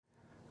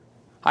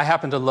I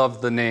happen to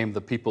love the name, the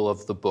people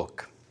of the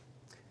book,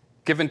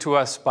 given to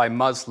us by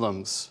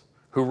Muslims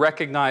who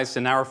recognized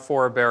in our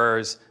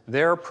forebears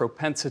their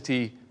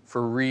propensity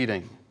for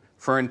reading,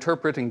 for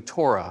interpreting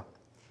Torah.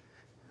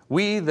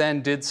 We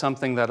then did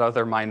something that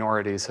other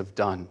minorities have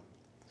done.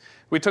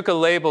 We took a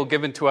label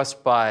given to us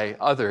by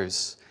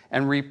others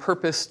and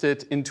repurposed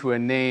it into a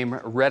name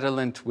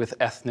redolent with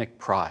ethnic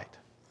pride.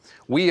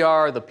 We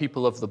are the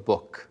people of the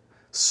book,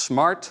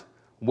 smart,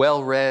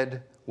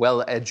 well-read,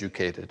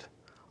 well-educated.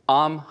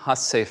 Am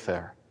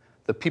HaSefer,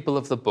 the people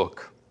of the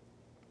book.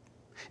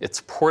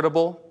 It's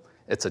portable,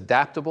 it's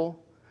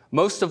adaptable,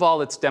 most of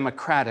all it's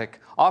democratic,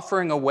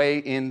 offering a way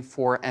in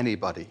for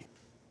anybody.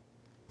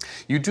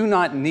 You do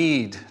not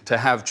need to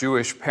have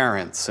Jewish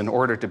parents in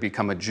order to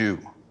become a Jew.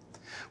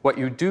 What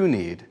you do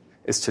need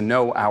is to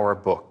know our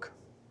book.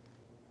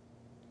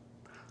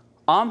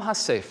 Am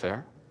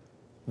HaSefer,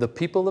 the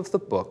people of the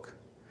book,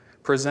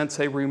 presents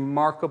a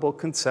remarkable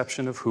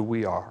conception of who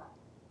we are.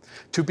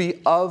 To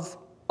be of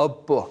a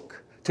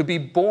book, to be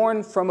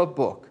born from a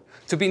book,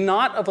 to be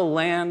not of a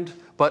land,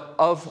 but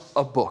of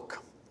a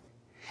book.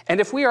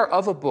 And if we are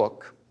of a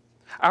book,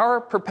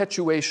 our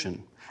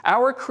perpetuation,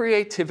 our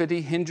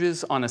creativity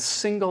hinges on a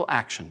single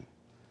action,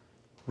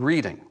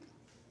 reading.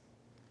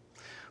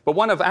 But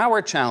one of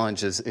our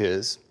challenges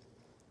is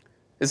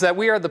that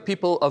we are the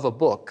people of a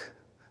book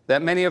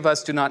that many of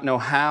us do not know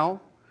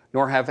how,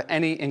 nor have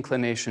any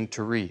inclination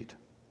to read.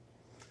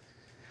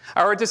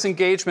 Our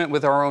disengagement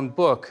with our own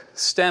book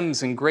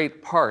stems in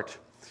great part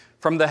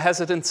from the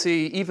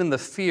hesitancy, even the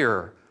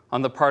fear,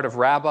 on the part of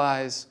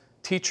rabbis,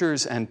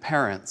 teachers, and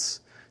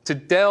parents to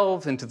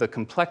delve into the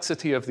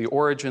complexity of the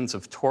origins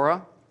of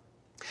Torah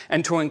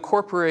and to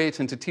incorporate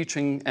into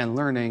teaching and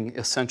learning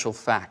essential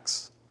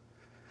facts.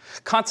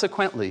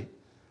 Consequently,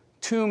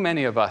 too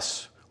many of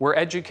us were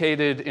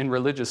educated in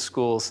religious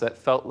schools that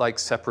felt like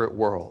separate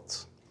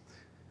worlds.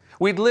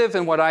 We'd live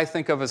in what I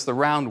think of as the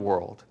round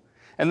world,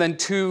 and then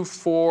 2,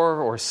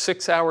 4, or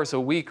 6 hours a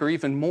week, or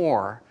even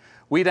more,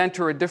 we'd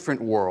enter a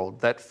different world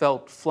that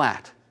felt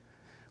flat,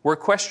 where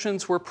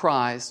questions were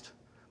prized,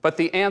 but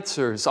the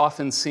answers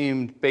often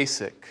seemed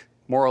basic,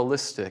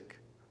 moralistic,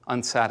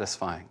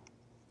 unsatisfying.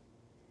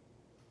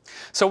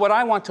 So what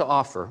I want to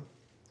offer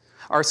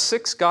are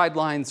 6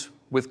 guidelines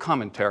with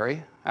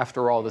commentary.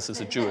 After all, this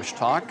is a Jewish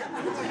talk.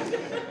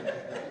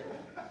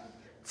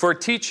 For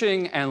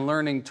teaching and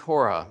learning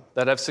Torah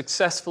that have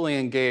successfully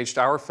engaged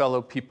our fellow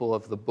people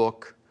of the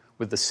book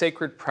with the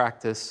sacred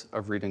practice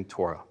of reading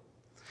Torah.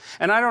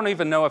 And I don't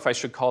even know if I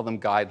should call them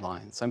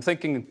guidelines. I'm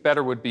thinking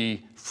better would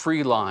be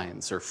free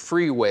lines or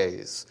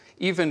freeways,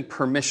 even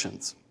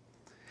permissions.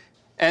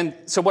 And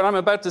so what I'm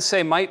about to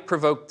say might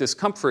provoke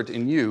discomfort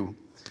in you,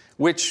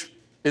 which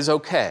is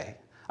okay.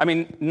 I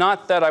mean,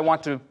 not that I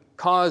want to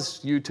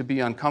cause you to be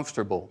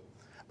uncomfortable,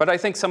 but I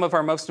think some of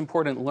our most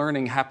important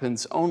learning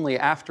happens only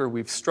after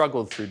we've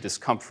struggled through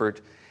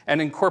discomfort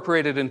and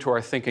incorporated into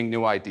our thinking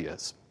new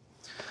ideas.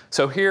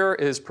 So here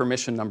is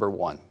permission number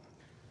 1.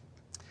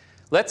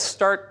 Let's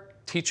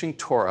start teaching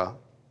Torah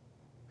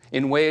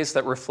in ways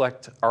that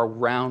reflect our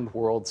round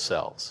world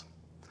selves.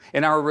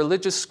 In our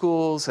religious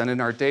schools and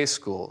in our day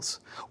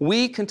schools,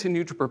 we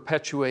continue to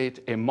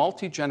perpetuate a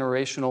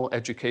multi-generational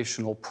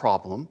educational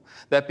problem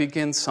that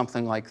begins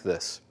something like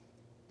this.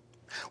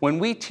 When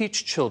we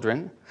teach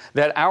children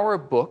that our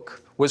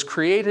book was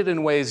created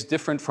in ways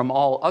different from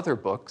all other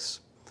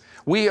books,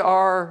 we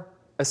are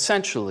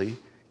essentially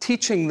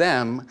teaching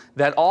them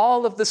that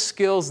all of the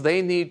skills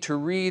they need to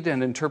read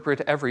and interpret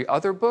every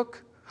other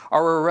book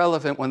are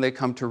irrelevant when they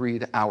come to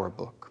read our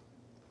book.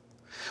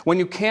 When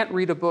you can't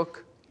read a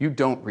book, you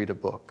don't read a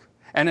book.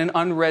 And an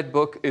unread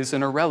book is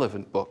an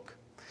irrelevant book.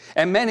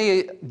 And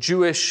many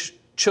Jewish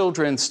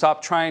children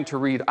stop trying to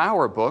read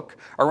our book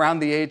around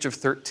the age of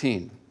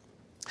 13.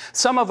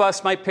 Some of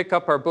us might pick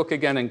up our book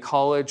again in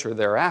college or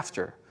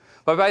thereafter,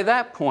 but by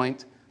that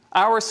point,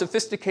 our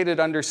sophisticated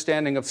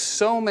understanding of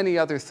so many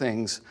other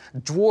things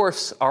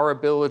dwarfs our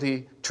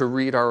ability to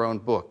read our own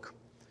book.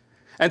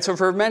 And so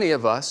for many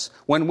of us,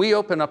 when we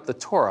open up the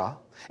Torah,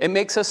 it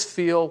makes us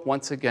feel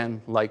once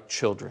again like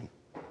children.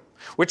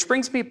 Which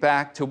brings me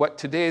back to what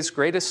today's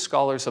greatest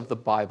scholars of the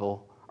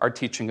Bible are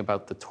teaching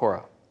about the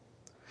Torah.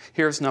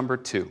 Here's number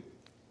 2.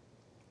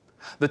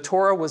 The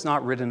Torah was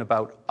not written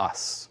about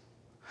us.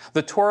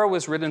 The Torah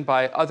was written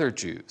by other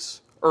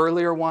Jews,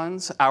 earlier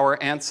ones,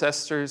 our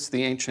ancestors,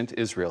 the ancient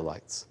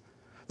Israelites.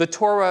 The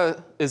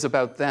Torah is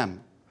about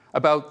them,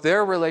 about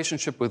their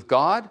relationship with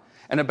God,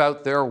 and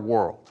about their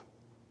world.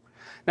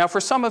 Now,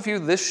 for some of you,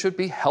 this should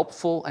be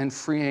helpful and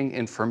freeing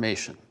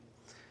information.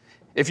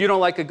 If you don't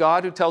like a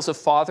God who tells a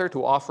father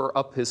to offer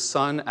up his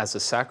son as a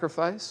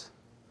sacrifice,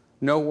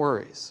 no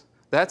worries.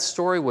 That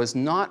story was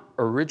not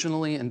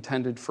originally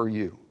intended for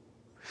you.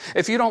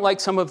 If you don't like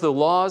some of the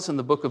laws in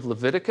the book of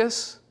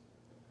Leviticus,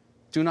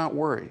 do not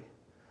worry.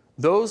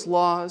 Those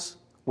laws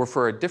were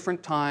for a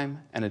different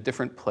time and a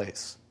different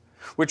place.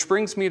 Which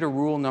brings me to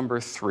rule number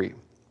 3.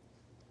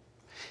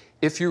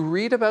 If you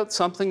read about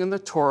something in the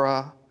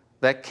Torah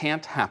that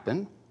can't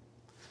happen,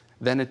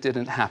 then it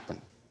didn't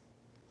happen.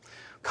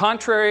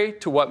 Contrary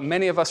to what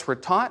many of us were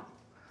taught,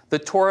 the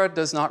Torah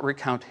does not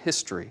recount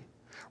history.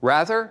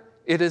 Rather,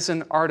 it is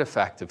an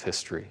artifact of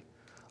history,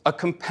 a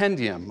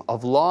compendium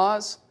of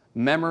laws,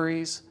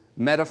 memories,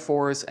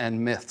 metaphors, and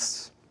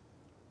myths.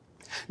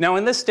 Now,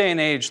 in this day and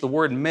age, the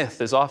word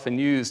myth is often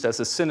used as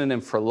a synonym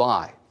for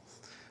lie.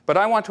 But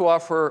I want to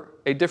offer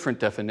a different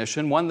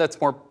definition, one that's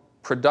more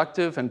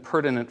productive and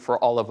pertinent for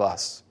all of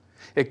us.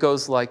 It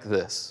goes like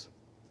this.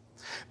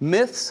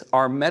 Myths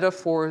are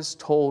metaphors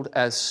told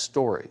as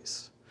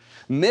stories.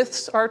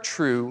 Myths are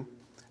true,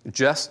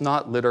 just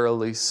not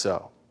literally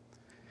so.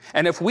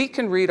 And if we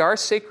can read our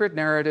sacred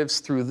narratives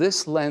through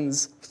this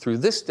lens, through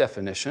this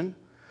definition,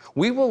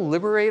 we will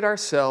liberate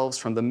ourselves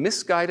from the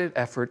misguided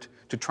effort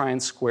to try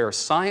and square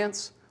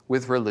science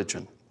with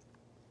religion.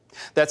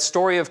 That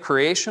story of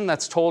creation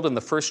that's told in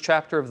the first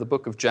chapter of the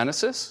book of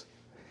Genesis,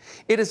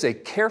 it is a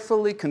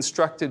carefully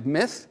constructed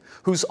myth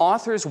whose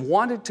authors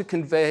wanted to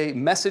convey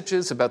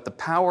messages about the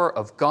power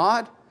of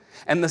God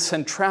and the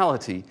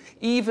centrality,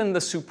 even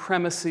the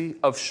supremacy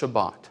of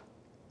Shabbat.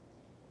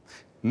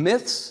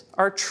 Myths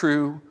are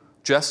true,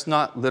 just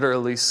not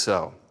literally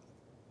so.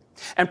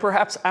 And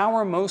perhaps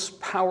our most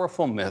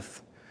powerful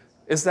myth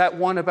is that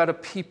one about a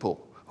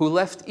people who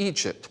left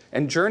Egypt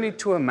and journeyed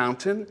to a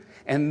mountain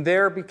and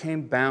there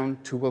became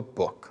bound to a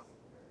book.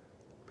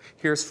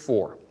 Here's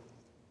 4.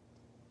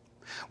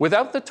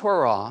 Without the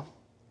Torah,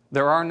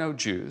 there are no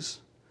Jews,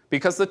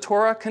 because the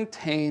Torah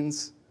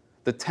contains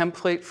the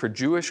template for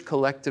Jewish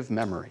collective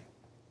memory.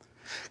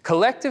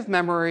 Collective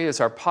memory is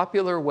our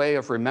popular way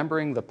of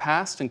remembering the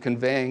past and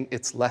conveying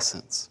its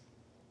lessons.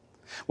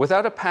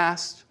 Without a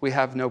past, we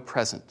have no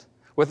present.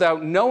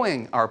 Without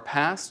knowing our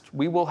past,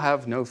 we will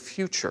have no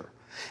future.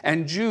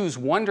 And Jews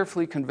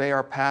wonderfully convey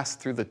our past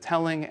through the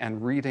telling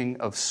and reading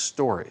of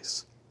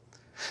stories.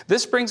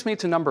 This brings me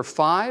to number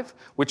 5,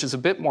 which is a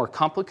bit more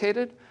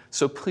complicated,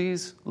 so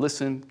please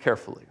listen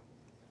carefully.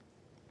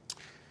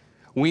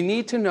 We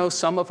need to know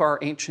some of our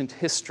ancient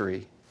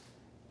history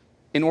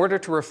in order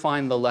to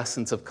refine the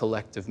lessons of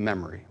collective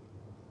memory.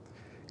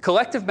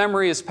 Collective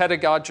memory is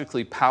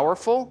pedagogically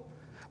powerful,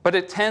 but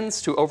it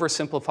tends to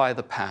oversimplify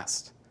the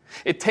past.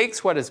 It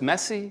takes what is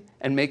messy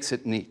and makes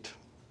it neat.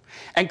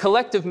 And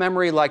collective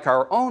memory, like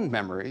our own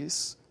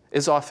memories,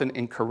 is often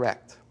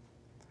incorrect.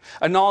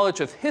 A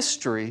knowledge of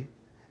history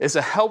is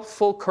a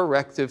helpful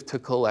corrective to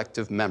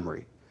collective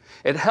memory.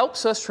 It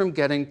helps us from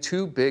getting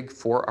too big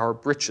for our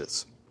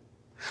britches.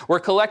 Where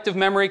collective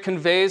memory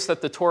conveys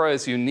that the Torah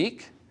is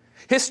unique,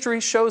 history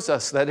shows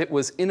us that it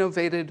was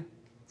innovated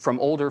from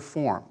older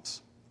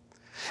forms.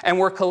 And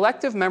where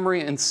collective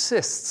memory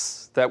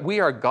insists that we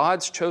are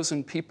God's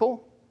chosen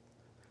people,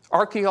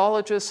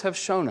 archaeologists have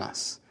shown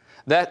us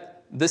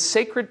that the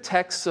sacred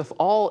texts of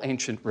all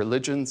ancient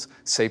religions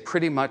say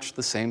pretty much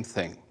the same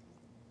thing.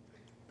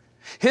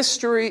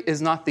 History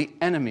is not the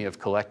enemy of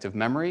collective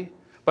memory,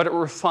 but it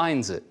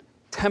refines it,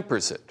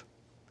 tempers it.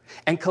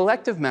 And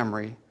collective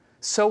memory,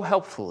 so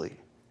helpfully,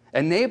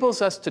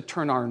 enables us to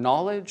turn our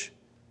knowledge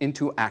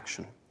into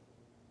action.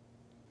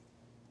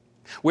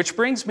 Which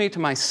brings me to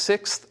my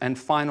 6th and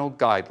final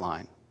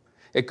guideline.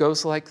 It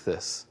goes like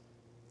this.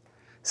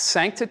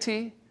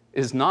 Sanctity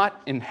is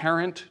not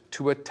inherent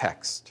to a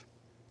text.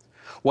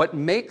 What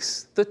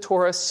makes the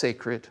Torah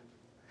sacred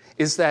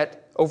is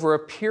that over a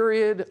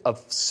period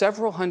of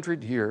several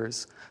hundred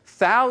years,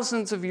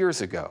 thousands of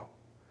years ago,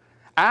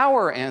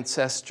 our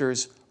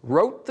ancestors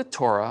wrote the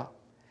Torah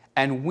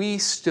and we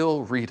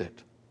still read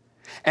it.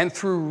 And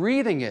through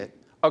reading it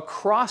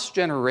across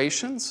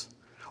generations,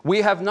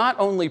 we have not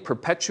only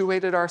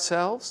perpetuated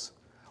ourselves,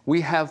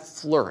 we have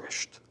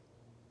flourished.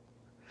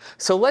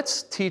 So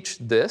let's teach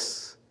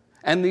this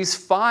and these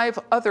 5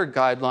 other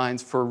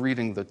guidelines for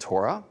reading the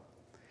Torah.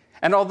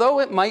 And although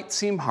it might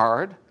seem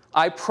hard,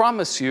 I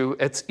promise you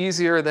it's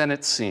easier than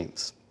it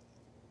seems.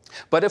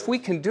 But if we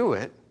can do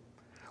it,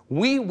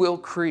 we will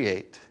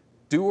create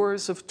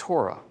doers of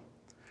Torah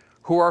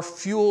who are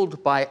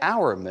fueled by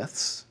our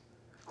myths,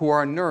 who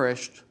are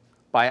nourished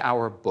by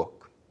our book.